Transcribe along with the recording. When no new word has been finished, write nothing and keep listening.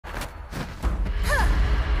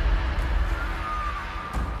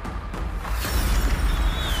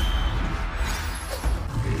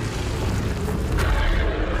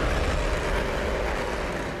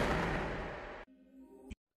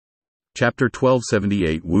Chapter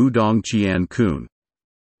 1278 Dong Qian Kun.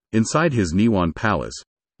 Inside his Niwan palace,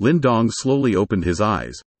 Lin Dong slowly opened his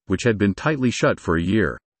eyes, which had been tightly shut for a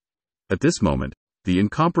year. At this moment, the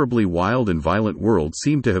incomparably wild and violent world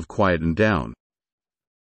seemed to have quietened down.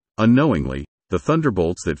 Unknowingly, the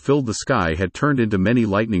thunderbolts that filled the sky had turned into many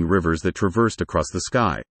lightning rivers that traversed across the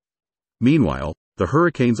sky. Meanwhile, the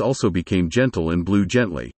hurricanes also became gentle and blew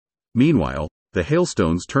gently. Meanwhile, the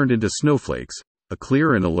hailstones turned into snowflakes, a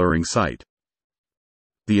clear and alluring sight.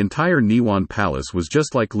 The entire Niwan palace was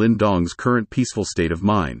just like Lin Dong's current peaceful state of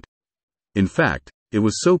mind. In fact, it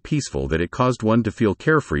was so peaceful that it caused one to feel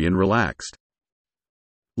carefree and relaxed.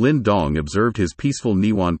 Lin Dong observed his peaceful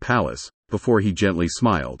Niwan palace, before he gently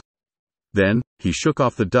smiled. Then, he shook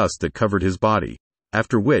off the dust that covered his body,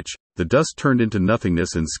 after which, the dust turned into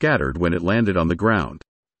nothingness and scattered when it landed on the ground.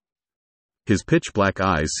 His pitch-black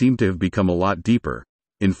eyes seemed to have become a lot deeper.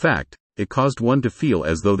 In fact, it caused one to feel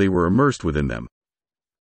as though they were immersed within them.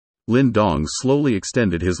 Lin Dong slowly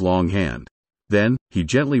extended his long hand. Then, he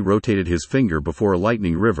gently rotated his finger before a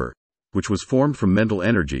lightning river, which was formed from mental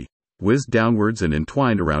energy, whizzed downwards and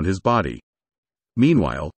entwined around his body.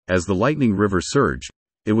 Meanwhile, as the lightning river surged,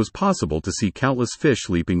 it was possible to see countless fish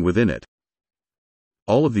leaping within it.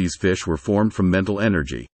 All of these fish were formed from mental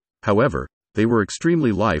energy. However, they were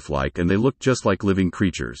extremely lifelike and they looked just like living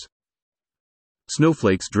creatures.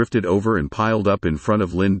 Snowflakes drifted over and piled up in front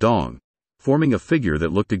of Lin Dong, forming a figure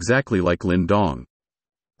that looked exactly like Lin Dong.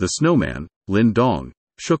 The snowman, Lin Dong,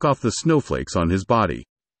 shook off the snowflakes on his body.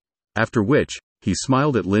 After which, he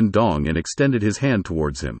smiled at Lin Dong and extended his hand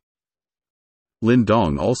towards him. Lin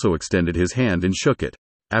Dong also extended his hand and shook it,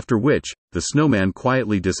 after which, the snowman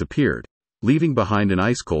quietly disappeared, leaving behind an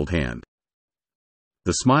ice-cold hand.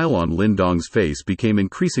 The smile on Lin Dong's face became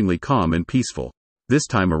increasingly calm and peaceful. This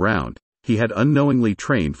time around, he had unknowingly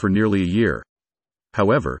trained for nearly a year.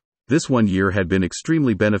 However, this 1 year had been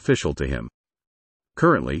extremely beneficial to him.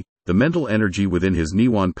 Currently, the mental energy within his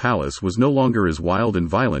Niwan palace was no longer as wild and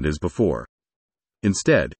violent as before.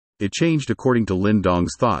 Instead, it changed according to Lin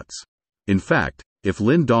Dong's thoughts. In fact, if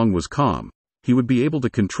Lin Dong was calm, he would be able to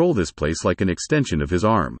control this place like an extension of his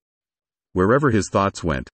arm. Wherever his thoughts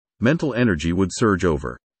went, mental energy would surge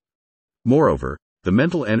over. Moreover, the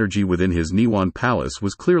mental energy within his Niwan palace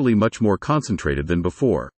was clearly much more concentrated than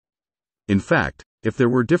before. In fact, if there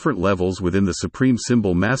were different levels within the Supreme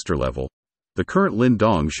Symbol Master level, the current Lin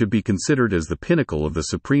Dong should be considered as the pinnacle of the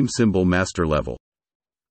Supreme Symbol Master level.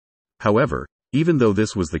 However, even though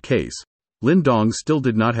this was the case, Lin Dong still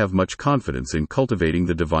did not have much confidence in cultivating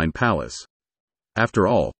the Divine Palace. After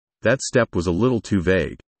all, that step was a little too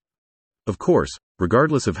vague. Of course,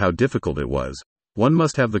 regardless of how difficult it was, one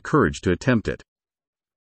must have the courage to attempt it.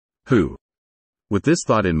 With this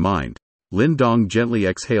thought in mind, Lin Dong gently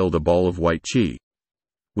exhaled a ball of white qi.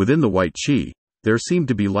 Within the white qi, there seemed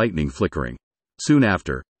to be lightning flickering. Soon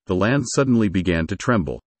after, the land suddenly began to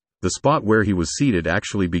tremble. The spot where he was seated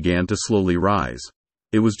actually began to slowly rise.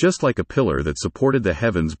 It was just like a pillar that supported the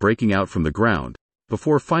heavens breaking out from the ground,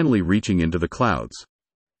 before finally reaching into the clouds.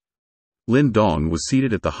 Lin Dong was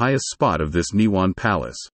seated at the highest spot of this Niwan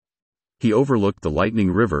palace. He overlooked the lightning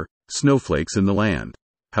river, snowflakes in the land.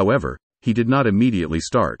 However, he did not immediately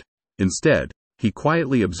start. Instead, he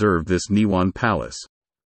quietly observed this Niwan palace.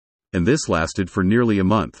 And this lasted for nearly a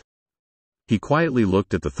month. He quietly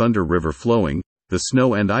looked at the thunder river flowing, the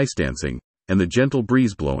snow and ice dancing, and the gentle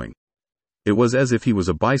breeze blowing. It was as if he was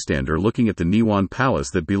a bystander looking at the Niwan palace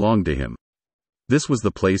that belonged to him. This was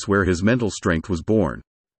the place where his mental strength was born.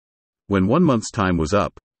 When 1 month's time was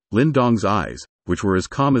up, Lin Dong's eyes, which were as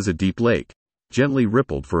calm as a deep lake, gently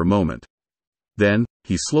rippled for a moment. Then,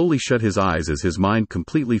 he slowly shut his eyes as his mind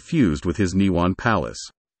completely fused with his Niwan palace.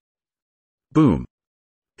 Boom!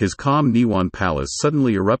 His calm Niwan palace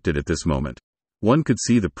suddenly erupted at this moment. One could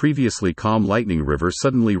see the previously calm lightning river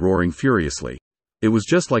suddenly roaring furiously. It was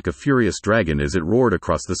just like a furious dragon as it roared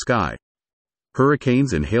across the sky.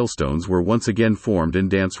 Hurricanes and hailstones were once again formed and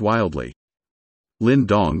danced wildly. Lin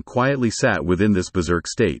Dong quietly sat within this berserk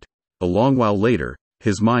state. A long while later,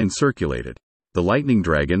 his mind circulated. The lightning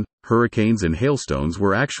dragon, hurricanes and hailstones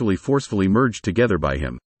were actually forcefully merged together by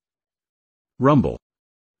him. Rumble.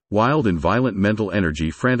 Wild and violent mental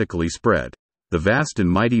energy frantically spread. The vast and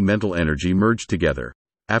mighty mental energy merged together,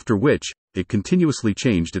 after which, it continuously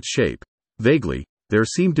changed its shape. Vaguely, there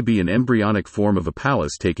seemed to be an embryonic form of a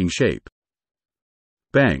palace taking shape.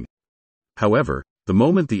 Bang! However, the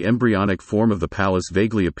moment the embryonic form of the palace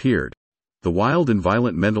vaguely appeared, the wild and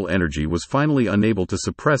violent mental energy was finally unable to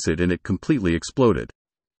suppress it and it completely exploded.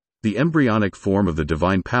 The embryonic form of the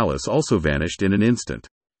divine palace also vanished in an instant.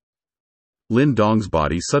 Lin Dong's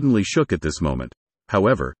body suddenly shook at this moment.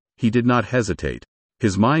 However, he did not hesitate.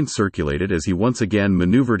 His mind circulated as he once again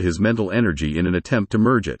maneuvered his mental energy in an attempt to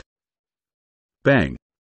merge it. Bang!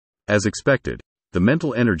 As expected, the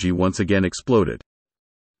mental energy once again exploded.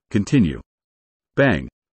 Continue. Bang!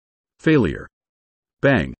 Failure.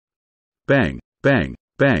 Bang! Bang! Bang!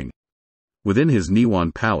 Bang! Within his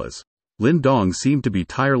Niwan palace, Lin Dong seemed to be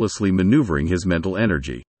tirelessly maneuvering his mental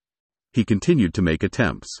energy. He continued to make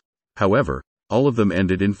attempts. However, all of them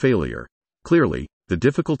ended in failure. Clearly, the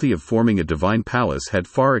difficulty of forming a divine palace had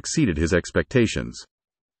far exceeded his expectations.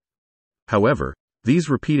 However, these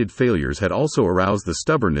repeated failures had also aroused the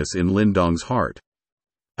stubbornness in Lin Dong's heart.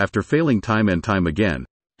 After failing time and time again,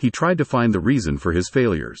 he tried to find the reason for his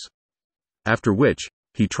failures. After which,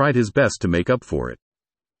 he tried his best to make up for it.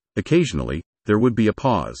 Occasionally, there would be a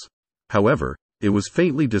pause. However, it was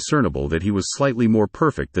faintly discernible that he was slightly more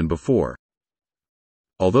perfect than before.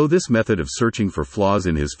 Although this method of searching for flaws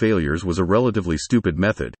in his failures was a relatively stupid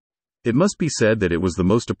method, it must be said that it was the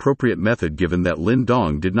most appropriate method given that Lin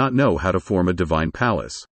Dong did not know how to form a divine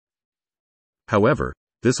palace. However,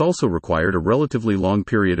 this also required a relatively long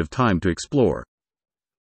period of time to explore.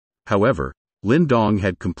 However, Lin Dong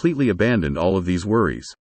had completely abandoned all of these worries.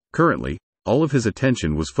 Currently, all of his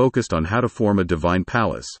attention was focused on how to form a divine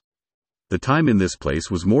palace. The time in this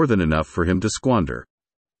place was more than enough for him to squander.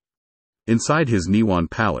 Inside his Niwan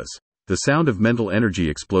palace, the sound of mental energy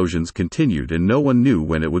explosions continued and no one knew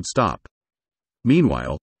when it would stop.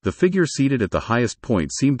 Meanwhile, the figure seated at the highest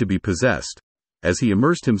point seemed to be possessed, as he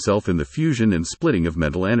immersed himself in the fusion and splitting of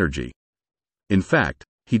mental energy. In fact,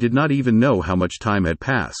 he did not even know how much time had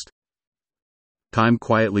passed. Time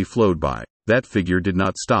quietly flowed by. That figure did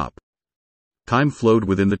not stop. Time flowed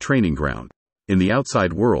within the training ground. In the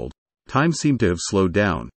outside world, time seemed to have slowed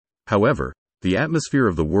down. However, the atmosphere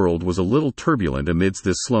of the world was a little turbulent amidst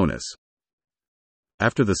this slowness.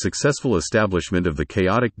 After the successful establishment of the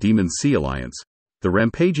chaotic Demon Sea Alliance, the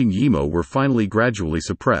rampaging Yimo were finally gradually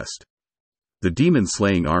suppressed. The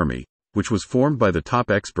demon-slaying army, which was formed by the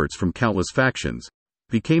top experts from countless factions,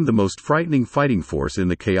 became the most frightening fighting force in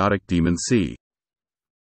the chaotic Demon Sea.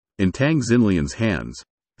 In Tang Xinlian's hands,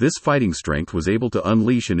 this fighting strength was able to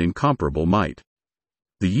unleash an incomparable might.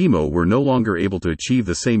 The Yimo were no longer able to achieve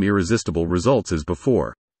the same irresistible results as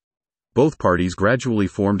before. Both parties gradually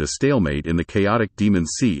formed a stalemate in the chaotic Demon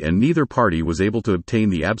Sea and neither party was able to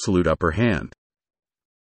obtain the absolute upper hand.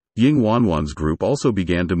 Ying Wanwan's group also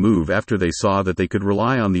began to move after they saw that they could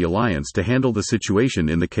rely on the alliance to handle the situation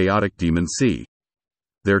in the chaotic Demon Sea.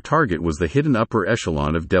 Their target was the hidden upper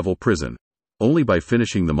echelon of Devil Prison. Only by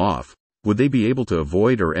finishing them off would they be able to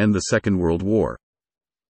avoid or end the Second World War.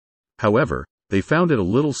 However, they found it a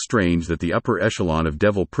little strange that the upper echelon of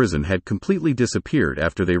Devil Prison had completely disappeared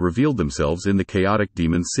after they revealed themselves in the chaotic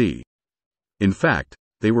Demon Sea. In fact,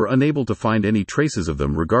 they were unable to find any traces of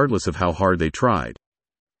them regardless of how hard they tried.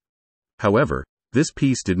 However, this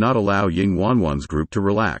peace did not allow Ying Wanwan's group to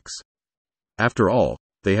relax. After all,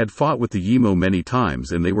 they had fought with the Yimo many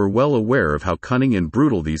times and they were well aware of how cunning and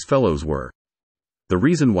brutal these fellows were. The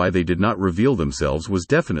reason why they did not reveal themselves was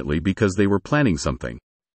definitely because they were planning something.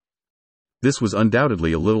 This was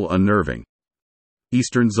undoubtedly a little unnerving.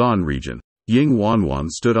 Eastern Zon region. Ying Wanwan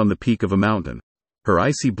stood on the peak of a mountain. Her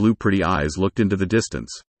icy blue pretty eyes looked into the distance.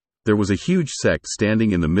 There was a huge sect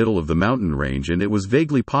standing in the middle of the mountain range and it was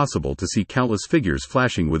vaguely possible to see countless figures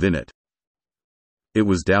flashing within it. It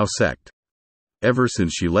was Dao sect. Ever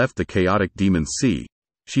since she left the chaotic Demon Sea,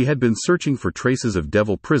 she had been searching for traces of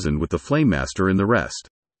Devil Prison with the Flame Master and the rest.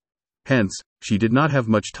 Hence, she did not have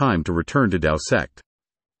much time to return to Dao sect.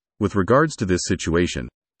 With regards to this situation,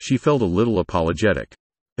 she felt a little apologetic.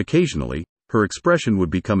 Occasionally, her expression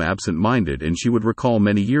would become absent-minded and she would recall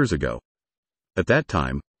many years ago. At that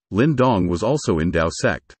time, Lin Dong was also in Dao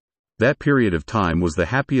sect. That period of time was the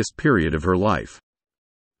happiest period of her life.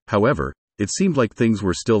 However, it seemed like things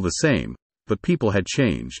were still the same, but people had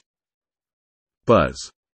changed. Buzz.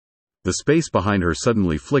 The space behind her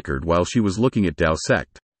suddenly flickered while she was looking at Dao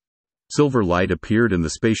sect. Silver light appeared and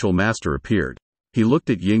the spatial master appeared. He looked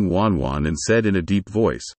at Ying Wanwan and said in a deep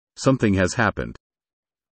voice, "Something has happened."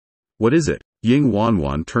 "What is it?" Ying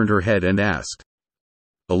Wanwan turned her head and asked.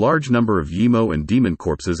 "A large number of Yimo and demon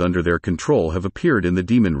corpses under their control have appeared in the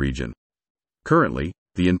demon region. Currently,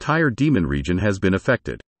 the entire demon region has been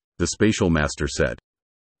affected," the spatial master said.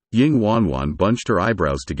 Ying Wanwan bunched her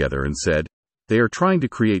eyebrows together and said, "They are trying to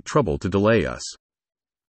create trouble to delay us."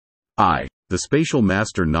 The spatial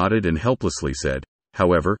master nodded and helplessly said,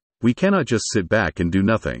 "However, we cannot just sit back and do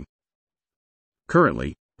nothing.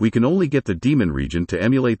 Currently, we can only get the demon region to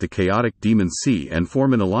emulate the chaotic Demon Sea and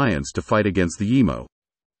form an alliance to fight against the Yimo."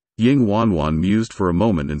 Ying Wanwan mused for a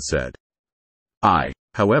moment and said,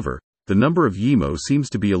 However, the number of Yimo seems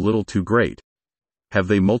to be a little too great. Have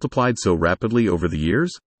they multiplied so rapidly over the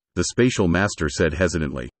years? The spatial master said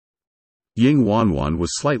hesitantly. Ying Wanwan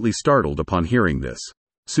was slightly startled upon hearing this.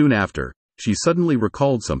 Soon after, she suddenly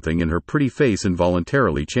recalled something and her pretty face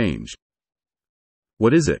involuntarily changed.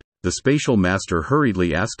 What is it? The spatial master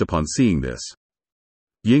hurriedly asked upon seeing this.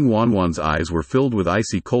 Ying Wanwan's eyes were filled with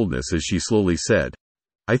icy coldness as she slowly said,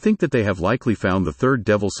 I think that they have likely found the third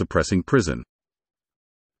devil-suppressing prison.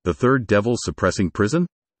 The third devil-suppressing prison?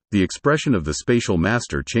 The expression of the spatial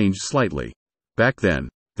master changed slightly. Back then,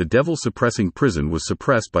 the devil-suppressing prison was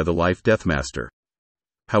suppressed by the Life-Death Master.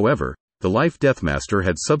 However, the Life-Death Master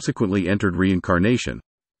had subsequently entered reincarnation,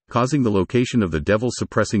 causing the location of the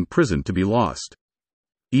devil-suppressing prison to be lost.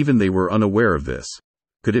 Even they were unaware of this.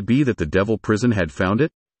 Could it be that the devil prison had found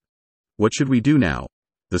it? What should we do now?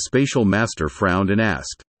 The spatial master frowned and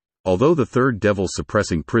asked. Although the third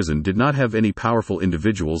devil-suppressing prison did not have any powerful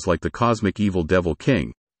individuals like the cosmic evil devil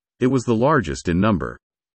king, it was the largest in number.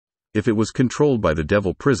 If it was controlled by the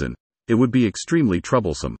devil prison, it would be extremely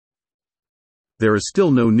troublesome. There is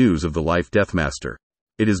still no news of the Life-Death Master.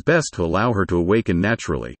 It is best to allow her to awaken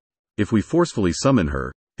naturally. If we forcefully summon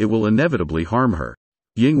her, it will inevitably harm her.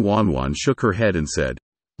 Ying Wanwan shook her head and said,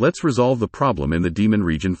 let's resolve the problem in the demon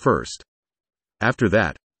region first. After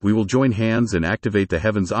that, we will join hands and activate the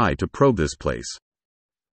Heaven's Eye to probe this place.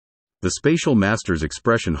 The spatial master's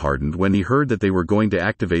expression hardened when he heard that they were going to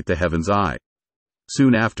activate the Heaven's Eye.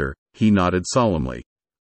 Soon after, he nodded solemnly.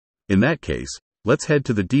 In that case, let's head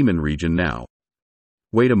to the demon region now.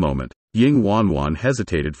 Wait a moment. Ying Wanwan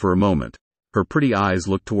hesitated for a moment. Her pretty eyes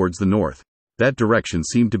looked towards the north. That direction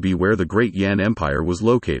seemed to be where the Great Yan Empire was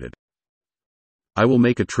located. I will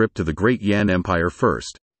make a trip to the Great Yan Empire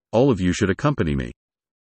first. All of you should accompany me.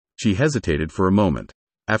 She hesitated for a moment.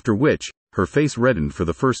 After which, her face reddened for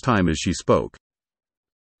the first time as she spoke.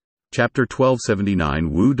 Chapter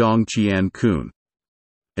 1279 Dong Qian Kun.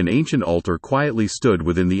 An ancient altar quietly stood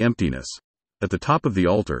within the emptiness. At the top of the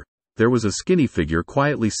altar, there was a skinny figure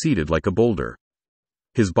quietly seated like a boulder.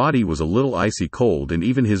 His body was a little icy cold and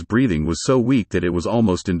even his breathing was so weak that it was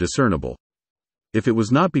almost indiscernible. If it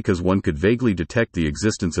was not because one could vaguely detect the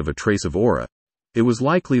existence of a trace of aura, it was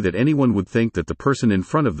likely that anyone would think that the person in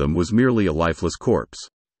front of them was merely a lifeless corpse.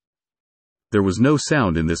 There was no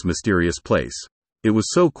sound in this mysterious place. It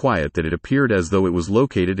was so quiet that it appeared as though it was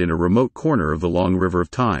located in a remote corner of the long river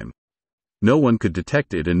of time. No one could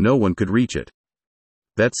detect it and no one could reach it.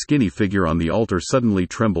 That skinny figure on the altar suddenly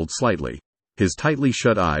trembled slightly. His tightly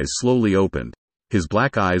shut eyes slowly opened. His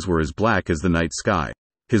black eyes were as black as the night sky.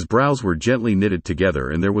 His brows were gently knitted together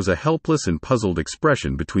and there was a helpless and puzzled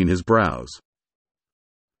expression between his brows.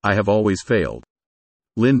 I have always failed.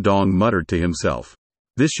 Lin Dong muttered to himself.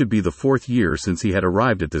 This should be the 4th year since he had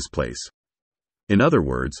arrived at this place. In other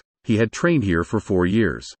words, he had trained here for 4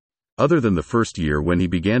 years. Other than the first year when he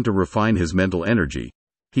began to refine his mental energy,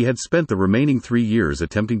 he had spent the remaining 3 years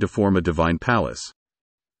attempting to form a divine palace.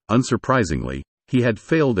 Unsurprisingly, he had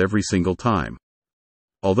failed every single time.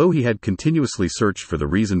 Although he had continuously searched for the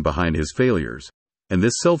reason behind his failures, and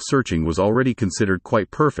this self-searching was already considered quite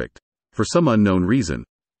perfect, for some unknown reason,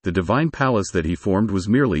 the divine palace that he formed was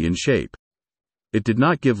merely in shape. It did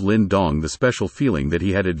not give Lin Dong the special feeling that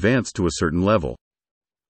he had advanced to a certain level.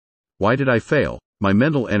 Why did I fail? My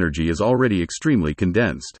mental energy is already extremely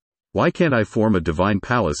condensed. Why can't I form a divine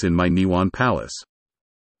palace in my Niwan palace?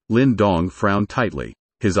 Lin Dong frowned tightly.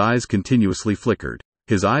 His eyes continuously flickered.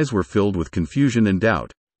 His eyes were filled with confusion and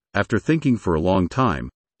doubt. After thinking for a long time,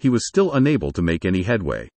 he was still unable to make any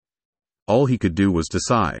headway. All he could do was to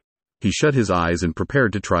sigh. He shut his eyes and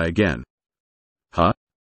prepared to try again. Huh?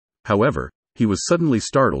 However, he was suddenly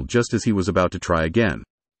startled just as he was about to try again.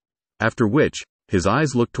 After which, his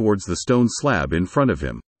eyes looked towards the stone slab in front of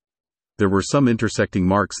him. There were some intersecting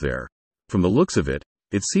marks there. From the looks of it,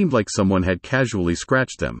 it seemed like someone had casually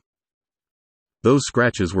scratched them. Those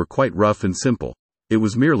scratches were quite rough and simple. It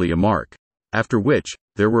was merely a mark. After which,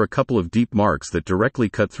 there were a couple of deep marks that directly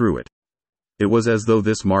cut through it. It was as though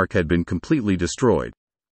this mark had been completely destroyed.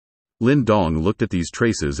 Lin Dong looked at these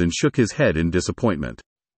traces and shook his head in disappointment.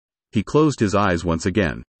 He closed his eyes once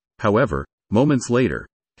again. However, moments later,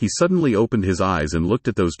 he suddenly opened his eyes and looked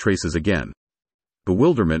at those traces again.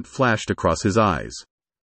 Bewilderment flashed across his eyes.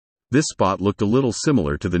 This spot looked a little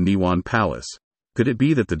similar to the Niwan Palace. Could it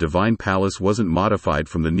be that the Divine Palace wasn't modified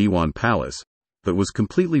from the Niwan Palace, but was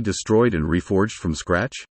completely destroyed and reforged from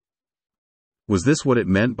scratch? Was this what it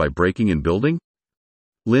meant by breaking and building?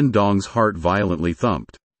 Lin Dong's heart violently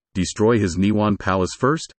thumped. Destroy his Niwan Palace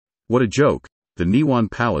first? What a joke! The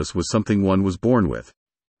Niwan Palace was something one was born with.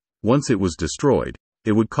 Once it was destroyed,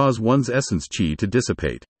 it would cause one's essence qi to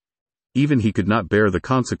dissipate. Even he could not bear the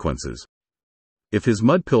consequences. If his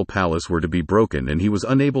mud pill palace were to be broken and he was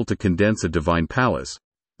unable to condense a divine palace,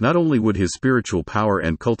 not only would his spiritual power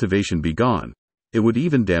and cultivation be gone, it would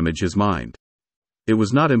even damage his mind. It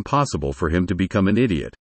was not impossible for him to become an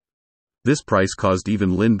idiot. This price caused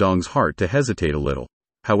even Lin Dong's heart to hesitate a little.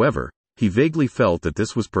 However, he vaguely felt that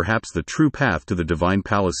this was perhaps the true path to the divine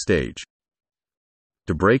palace stage.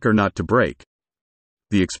 To break or not to break?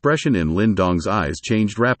 The expression in Lin Dong's eyes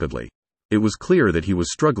changed rapidly. It was clear that he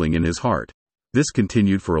was struggling in his heart. This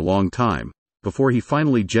continued for a long time, before he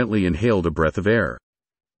finally gently inhaled a breath of air.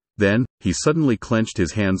 Then, he suddenly clenched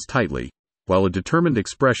his hands tightly, while a determined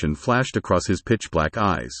expression flashed across his pitch-black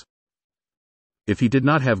eyes. If he did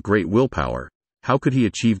not have great willpower, how could he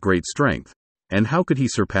achieve great strength? And how could he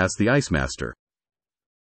surpass the Ice Master?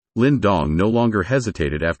 Lin Dong no longer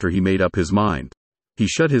hesitated after he made up his mind. He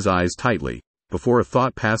shut his eyes tightly, before a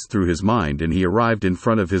thought passed through his mind and he arrived in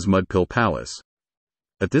front of his mud pill palace.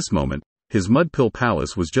 At this moment, his mud pill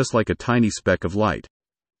palace was just like a tiny speck of light.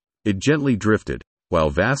 It gently drifted, while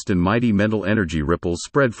vast and mighty mental energy ripples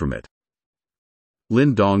spread from it.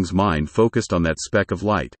 Lin Dong's mind focused on that speck of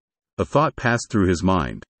light. A thought passed through his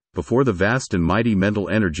mind, before the vast and mighty mental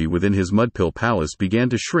energy within his mud pill palace began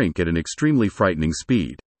to shrink at an extremely frightening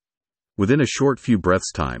speed. Within a short few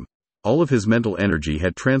breaths' time, all of his mental energy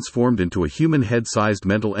had transformed into a human head-sized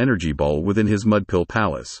mental energy ball within his mud pill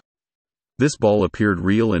palace. This ball appeared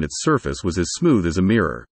real and its surface was as smooth as a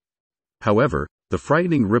mirror. However, the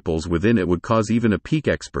frightening ripples within it would cause even a peak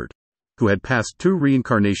expert, who had passed 2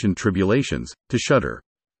 reincarnation tribulations, to shudder.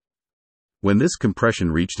 When this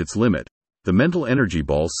compression reached its limit, the mental energy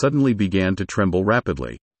ball suddenly began to tremble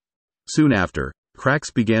rapidly. Soon after, cracks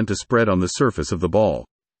began to spread on the surface of the ball.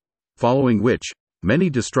 Following which, many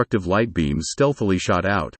destructive light beams stealthily shot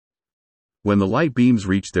out. When the light beams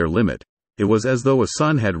reached their limit, it was as though a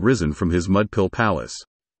sun had risen from his mud pill palace.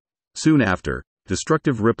 Soon after,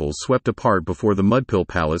 destructive ripples swept apart before the mud pill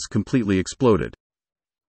palace completely exploded.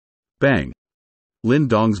 Bang! Lin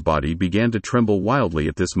Dong's body began to tremble wildly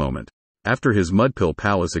at this moment. After his mud pill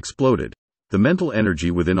palace exploded, the mental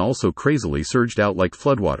energy within also crazily surged out like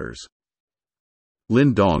floodwaters.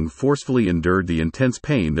 Lin Dong forcefully endured the intense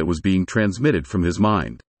pain that was being transmitted from his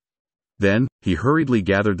mind. Then, he hurriedly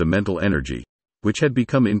gathered the mental energy, which had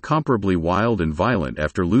become incomparably wild and violent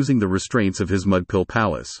after losing the restraints of his mud pill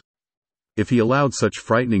palace. If he allowed such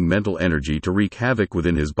frightening mental energy to wreak havoc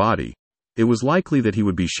within his body, it was likely that he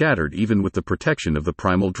would be shattered even with the protection of the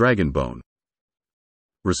primal dragon bone.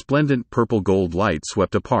 Resplendent purple-gold light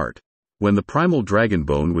swept apart. When the primal dragon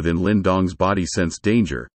bone within Lin Dong's body sensed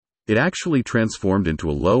danger, it actually transformed into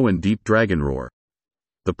a low and deep dragon roar.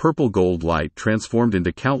 The purple-gold light transformed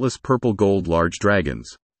into countless purple-gold large dragons.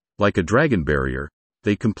 Like a dragon barrier,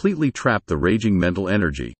 they completely trapped the raging mental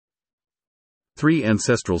energy. 3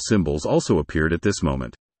 ancestral symbols also appeared at this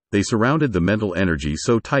moment. They surrounded the mental energy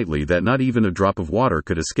so tightly that not even a drop of water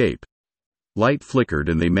could escape. Light flickered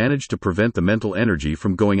and they managed to prevent the mental energy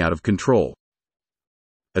from going out of control.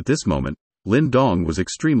 At this moment, Lin Dong was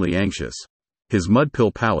extremely anxious. His mud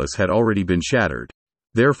pill palace had already been shattered.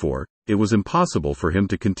 Therefore, it was impossible for him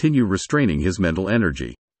to continue restraining his mental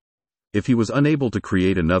energy. If he was unable to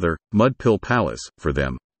create another mud pill palace for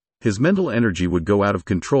them, his mental energy would go out of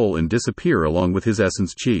control and disappear along with his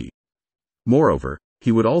essence qi. Moreover,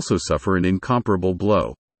 he would also suffer an incomparable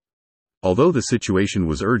blow. Although the situation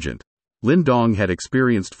was urgent, Lin Dong had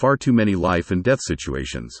experienced far too many life and death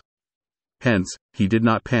situations. Hence, he did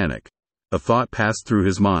not panic. A thought passed through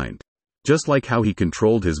his mind. Just like how he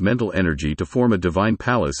controlled his mental energy to form a divine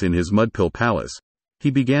palace in his mud pill palace,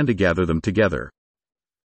 he began to gather them together.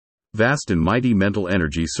 Vast and mighty mental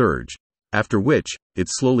energy surged, after which, it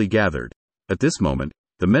slowly gathered. At this moment,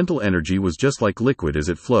 the mental energy was just like liquid as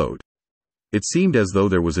it flowed. It seemed as though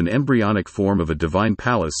there was an embryonic form of a divine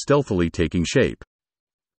palace stealthily taking shape.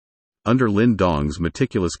 Under Lin Dong's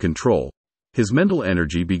meticulous control, his mental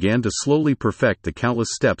energy began to slowly perfect the countless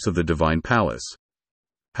steps of the divine palace.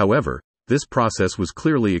 However, this process was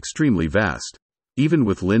clearly extremely vast. Even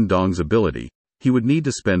with Lin Dong's ability, he would need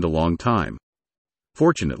to spend a long time.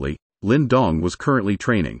 Fortunately, Lin Dong was currently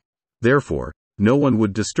training. Therefore, no one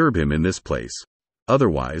would disturb him in this place.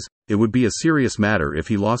 Otherwise, it would be a serious matter if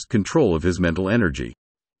he lost control of his mental energy.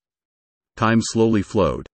 Time slowly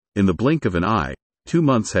flowed. In the blink of an eye, 2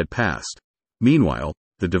 months had passed. Meanwhile,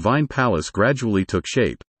 the divine palace gradually took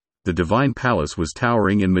shape. The divine palace was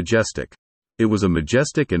towering and majestic. It was a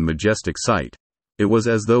majestic and majestic sight. It was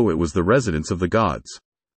as though it was the residence of the gods.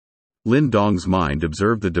 Lin Dong's mind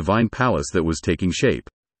observed the divine palace that was taking shape,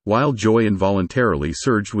 while joy involuntarily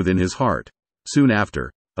surged within his heart. Soon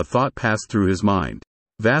after, a thought passed through his mind.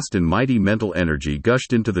 Vast and mighty mental energy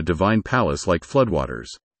gushed into the divine palace like floodwaters.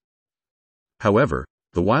 However,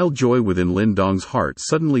 the wild joy within Lin Dong's heart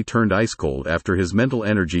suddenly turned ice-cold after his mental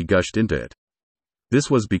energy gushed into it. This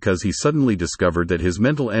was because he suddenly discovered that his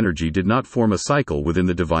mental energy did not form a cycle within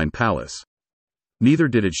the divine palace. Neither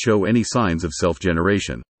did it show any signs of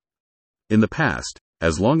self-generation. In the past,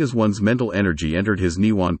 as long as one's mental energy entered his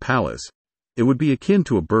Niwan palace, it would be akin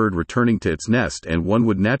to a bird returning to its nest and one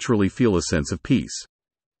would naturally feel a sense of peace.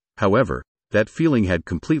 However, that feeling had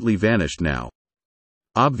completely vanished now.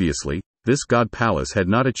 Obviously, this god palace had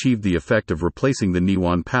not achieved the effect of replacing the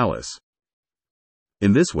Niwan palace.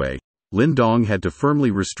 In this way, Lin Dong had to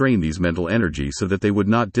firmly restrain these mental energies so that they would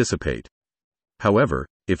not dissipate. However,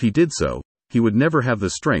 if he did so, he would never have the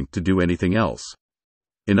strength to do anything else.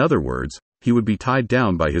 In other words, he would be tied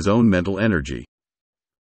down by his own mental energy.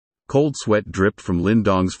 Cold sweat dripped from Lin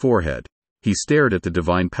Dong's forehead. He stared at the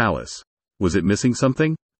divine palace. Was it missing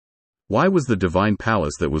something? Why was the divine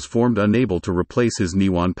palace that was formed unable to replace his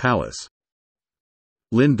Niwan palace?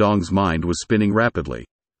 Lin Dong's mind was spinning rapidly.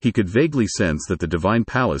 He could vaguely sense that the divine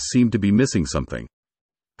palace seemed to be missing something.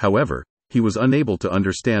 However, he was unable to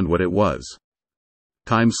understand what it was.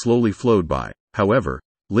 Time slowly flowed by. However,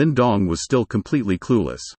 Lin Dong was still completely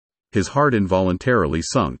clueless. His heart involuntarily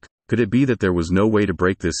sunk. Could it be that there was no way to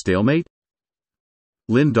break this stalemate?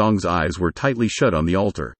 Lin Dong's eyes were tightly shut on the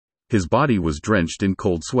altar. His body was drenched in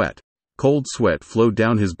cold sweat. Cold sweat flowed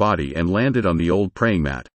down his body and landed on the old praying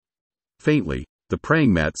mat. Faintly, the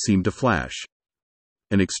praying mat seemed to flash.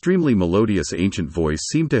 An extremely melodious ancient voice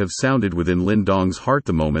seemed to have sounded within Lin Dong's heart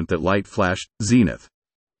the moment that light flashed, Zenith.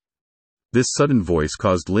 This sudden voice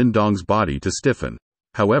caused Lin Dong's body to stiffen.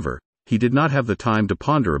 However, he did not have the time to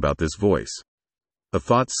ponder about this voice. A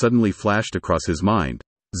thought suddenly flashed across his mind.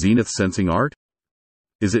 Zenith sensing art?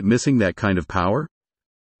 Is it missing that kind of power?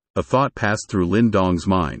 A thought passed through Lin Dong's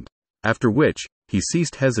mind. After which, he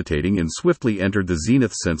ceased hesitating and swiftly entered the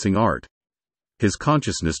zenith sensing art. His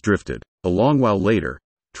consciousness drifted. A long while later,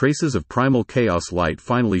 traces of primal chaos light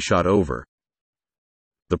finally shot over.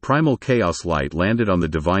 The primal chaos light landed on the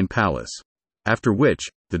divine palace. After which,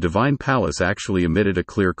 the divine palace actually emitted a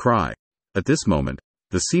clear cry. At this moment,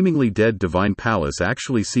 the seemingly dead divine palace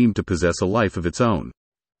actually seemed to possess a life of its own.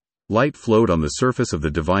 Light flowed on the surface of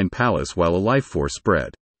the divine palace while a life force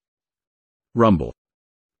spread. Rumble.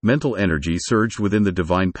 Mental energy surged within the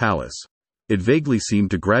divine palace. It vaguely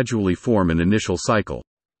seemed to gradually form an initial cycle.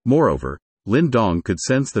 Moreover, Lin Dong could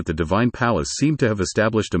sense that the divine palace seemed to have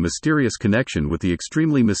established a mysterious connection with the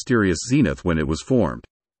extremely mysterious zenith when it was formed.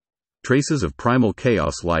 Traces of primal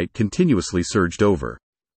chaos light continuously surged over.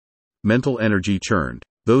 Mental energy churned.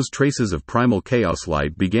 Those traces of primal chaos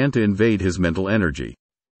light began to invade his mental energy.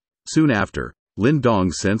 Soon after, Lin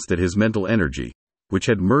Dong sensed that his mental energy, which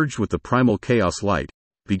had merged with the primal chaos light,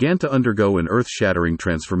 began to undergo an earth-shattering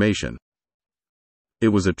transformation. It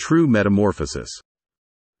was a true metamorphosis.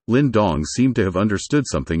 Lin Dong seemed to have understood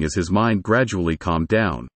something as his mind gradually calmed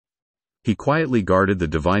down. He quietly guarded the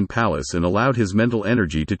divine palace and allowed his mental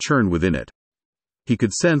energy to churn within it. He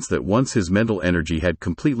could sense that once his mental energy had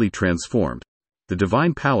completely transformed, the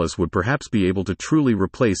divine palace would perhaps be able to truly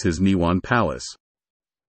replace his Niwan palace.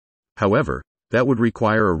 However, that would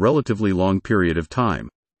require a relatively long period of time.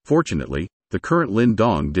 Fortunately, the current Lin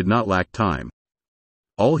Dong did not lack time.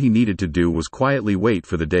 All he needed to do was quietly wait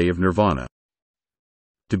for the day of nirvana.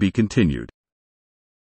 To be continued.